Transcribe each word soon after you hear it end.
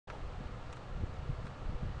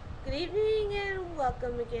Good evening and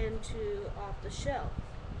welcome again to Off the Shelf.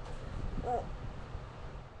 Well,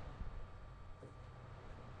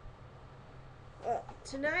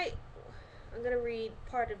 tonight I'm going to read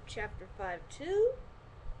part of Chapter 5-2,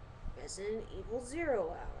 Resident Evil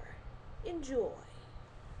Zero Hour. Enjoy.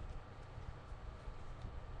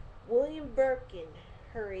 William Birkin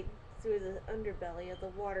hurried through the underbelly of the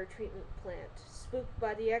water treatment plant, spooked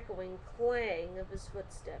by the echoing clang of his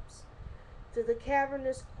footsteps, through the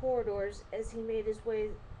cavernous corridors as he made his way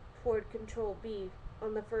toward Control B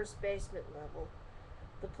on the first basement level.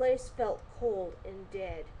 The place felt cold and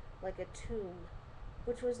dead, like a tomb,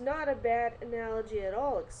 which was not a bad analogy at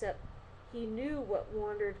all, except he knew what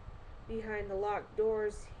wandered behind the locked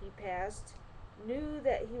doors he passed, knew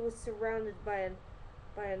that he was surrounded by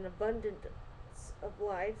an abundance of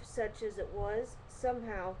life, such as it was.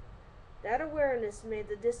 Somehow, that awareness made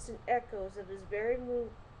the distant echoes of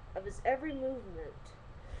his every movement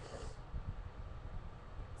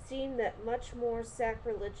seem that much more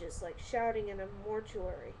sacrilegious, like shouting in a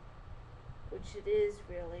mortuary, which it is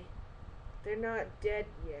really. They're not dead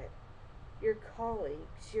yet. Your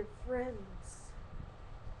colleagues, your friends.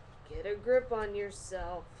 Get a grip on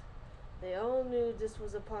yourself. They all knew this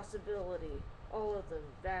was a possibility. All of them.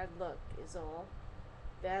 Bad luck is all.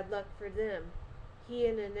 Bad luck for them. He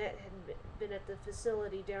and Annette had been at the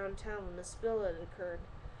facility downtown when the spill had occurred,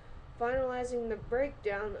 finalizing the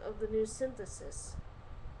breakdown of the new synthesis.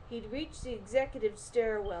 He'd reached the executive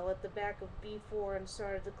stairwell at the back of B4 and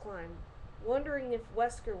started to climb, wondering if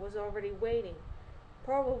Wesker was already waiting.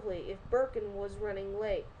 Probably, if Birkin was running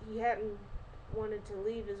late, he hadn't wanted to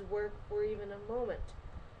leave his work for even a moment.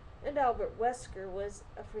 And Albert Wesker was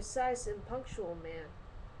a precise and punctual man,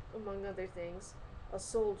 among other things, a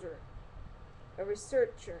soldier, a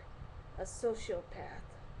researcher, a sociopath.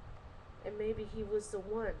 And maybe he was the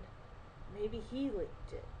one. Maybe he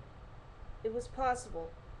leaked it. It was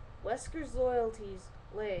possible. Wesker's loyalties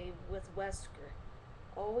lay with Wesker.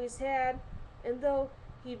 Always had, and though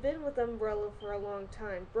he'd been with Umbrella for a long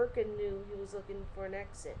time, Birkin knew he was looking for an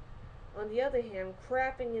exit. On the other hand,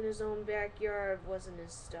 crapping in his own backyard wasn't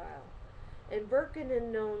his style. And Birkin had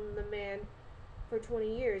known the man for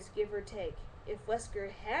 20 years, give or take. If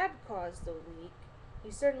Wesker had caused the leak,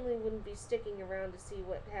 he certainly wouldn't be sticking around to see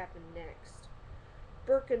what happened next.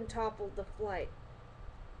 Birkin toppled the flight,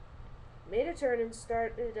 made a turn and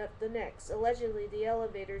started up the next. Allegedly, the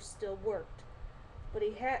elevators still worked, but he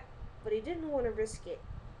didn't want to risk it.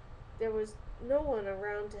 There was no one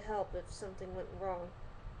around to help if something went wrong.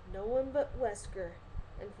 No one but Wesker,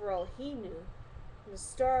 and for all he knew, the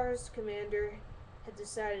STARS commander had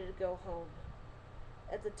decided to go home.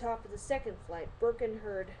 At the top of the second flight, Birkin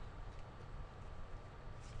heard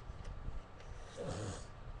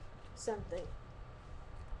something.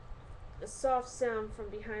 A soft sound from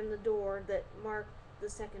behind the door that marked the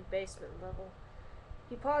second basement level.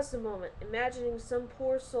 He paused a moment, imagining some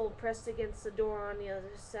poor soul pressed against the door on the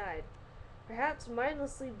other side, perhaps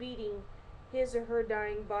mindlessly beating his or her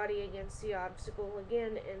dying body against the obstacle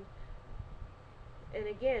again and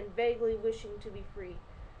again, vaguely wishing to be free.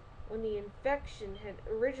 When the infection had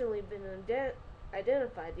originally been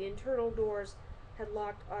identified, the internal doors had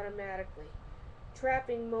locked automatically,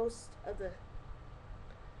 trapping most of the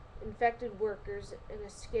infected workers and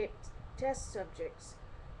escaped test subjects.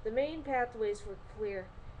 The main pathways were clear,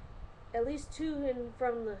 at least two in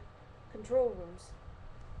from the control rooms.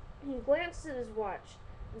 He glanced at his watch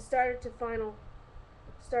and started up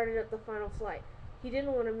the final flight. He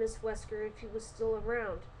didn't want to miss Wesker if he was still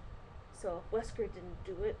around. So if Wesker didn't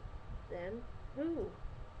do it, then who?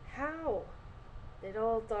 How? They'd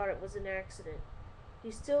all thought it was an accident.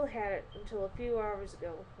 He still had it until a few hours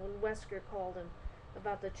ago when Wesker called him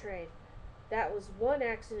about the train. That was one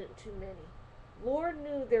accident too many. Lord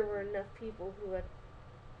knew there were enough people who had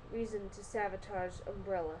reason to sabotage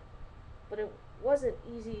Umbrella, but it wasn't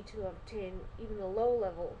easy to obtain even a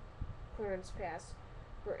low-level clearance pass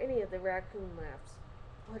for any of the Raccoon labs.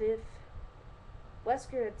 What if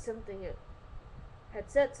Wesker had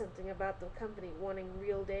said something about the company wanting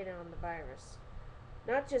real data on the virus?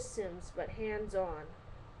 Not just Sims, but hands-on.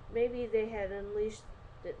 Maybe they had unleashed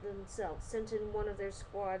it themselves, sent in one of their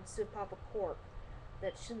squads to pop a cork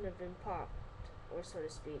that shouldn't have been popped, or so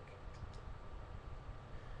to speak.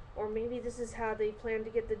 Or maybe this is how they plan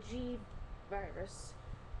to get the G virus.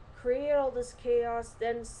 Create all this chaos,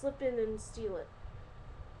 then slip in and steal it.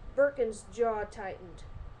 Birkin's jaw tightened.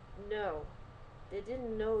 No, they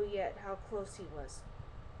didn't know yet how close he was,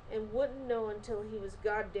 and wouldn't know until he was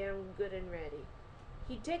goddamn good and ready.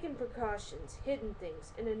 He'd taken precautions, hidden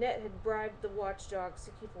things, and Annette had bribed the watchdogs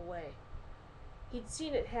to keep away. He'd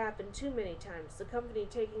seen it happen too many times, the company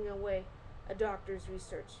taking away a doctor's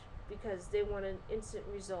research because they wanted instant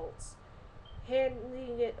results,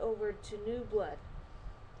 handing it over to new blood.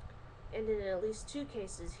 And in at least 2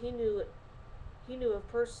 cases, he knew of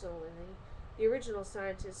personally, the original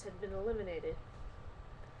scientist had been eliminated.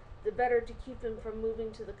 The better to keep him from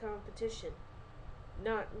moving to the competition.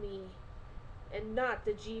 Not me. And not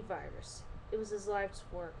the G virus. It was his life's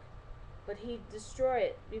work. But he'd destroy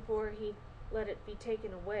it before he let it be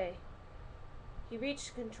taken away. He reached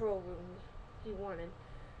the control room he wanted.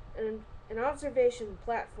 An observation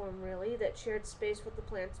platform, really, that shared space with the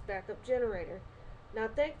plant's backup generator. Now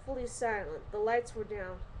thankfully silent, the lights were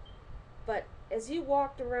down. But as he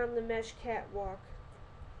walked around the mesh catwalk,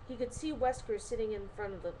 he could see Wesker sitting in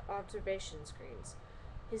front of the observation screens,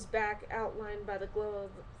 his back outlined by the glow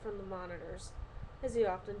from the monitors. As he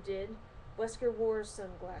often did, Wesker wore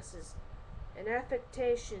sunglasses, an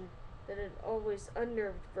affectation that had always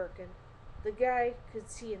unnerved Birkin. The guy could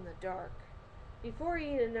see in the dark. Before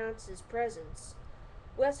he had announced his presence,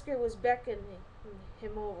 Wesker was beckoning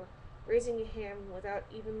him over, raising a hand without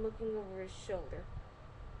even looking over his shoulder.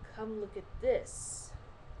 Come look at this.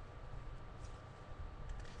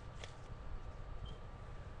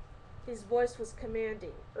 His voice was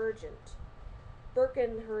commanding, urgent.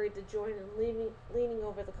 Birkin hurried to join him, leaning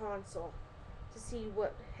over the console to see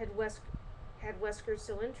what had Wesker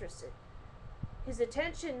so interested. His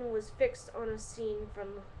attention was fixed on a scene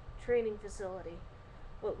from the training facility.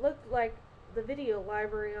 What looked like the video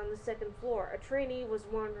library on the second floor. A trainee was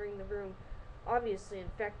wandering the room, obviously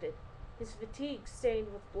infected, his fatigue stained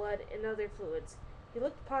with blood and other fluids. He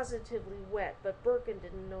looked positively wet, but Birkin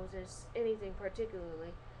didn't notice anything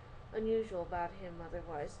particularly unusual about him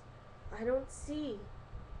otherwise. I don't see,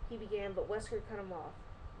 he began, but Wesker cut him off.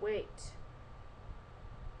 Wait.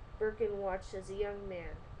 Birkin watched as a young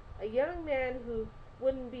man who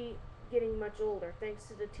wouldn't be getting much older thanks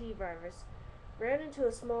to the T-virus, ran into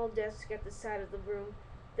a small desk at the side of the room,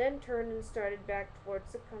 then turned and started back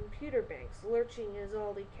towards the computer banks, lurching as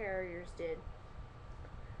all the carriers did,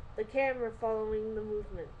 the camera following the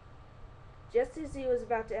movement. Just as he was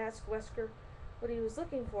about to ask Wesker what he was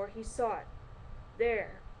looking for, he saw it.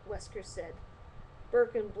 There, Wesker said.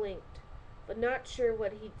 Birkin blinked, but not sure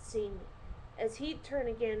what he'd seen. As he'd turn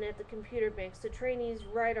again at the computer banks, the trainee's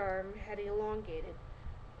right arm had elongated,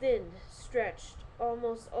 thinned, stretched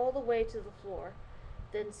almost all the way to the floor,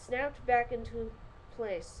 then snapped back into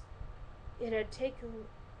place. It had taken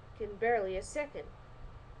barely a second.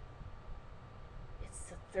 It's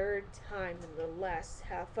the third time in the last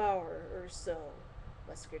half hour or so,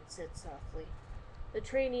 Wesker said softly. The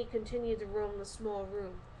trainee continued to roam the small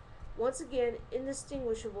room, once again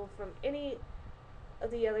indistinguishable from any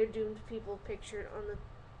of the other doomed people pictured on the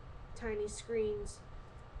tiny screens.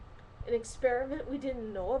 An experiment we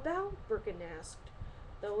didn't know about? Birkin asked,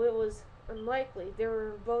 though it was unlikely. They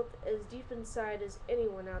were both as deep inside as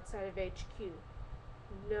anyone outside of HQ.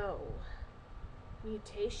 No.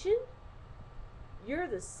 Mutation? You're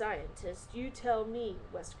the scientist. You tell me,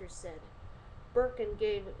 Wesker said. Birkin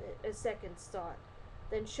gave it a second's thought,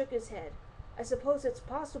 then shook his head. I suppose it's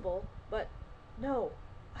possible, but no,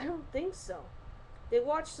 I don't think so. They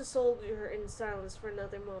watched the soldier in silence for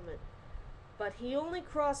another moment, but he only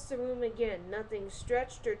crossed the room again. Nothing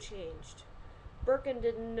stretched or changed. Birkin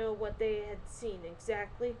didn't know what they had seen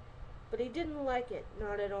exactly, but he didn't like it,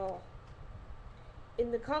 not at all.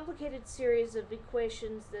 In the complicated series of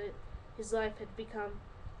equations that his life had become,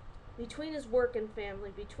 between his work and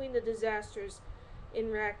family, between the disasters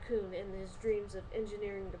in Raccoon and his dreams of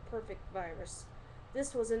engineering the perfect virus,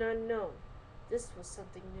 this was an unknown. This was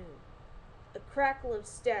something new. A crackle of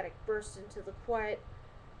static burst into the quiet,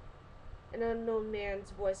 an unknown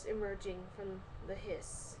man's voice emerging from the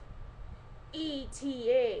hiss.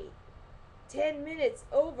 ETA! 10 minutes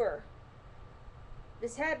over!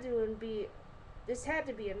 This had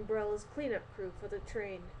to be Umbrella's cleanup crew for the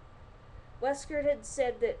train. Wesker had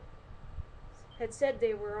said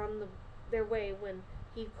they were on their way when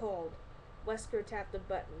he called. Wesker tapped the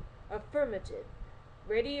button. Affirmative.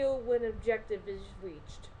 Radio when objective is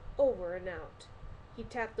reached. Over and out. He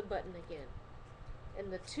tapped the button again,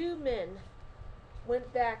 and the two men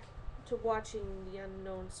went back to watching the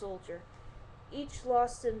unknown soldier, each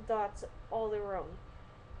lost in thoughts all their own.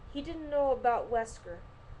 He didn't know about Wesker,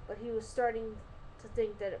 but he was starting to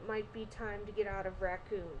think that it might be time to get out of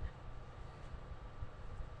Raccoon.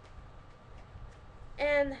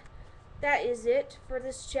 And that is it for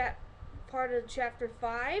this part of Chapter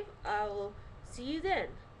 5. I will see you then.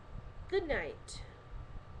 Good night.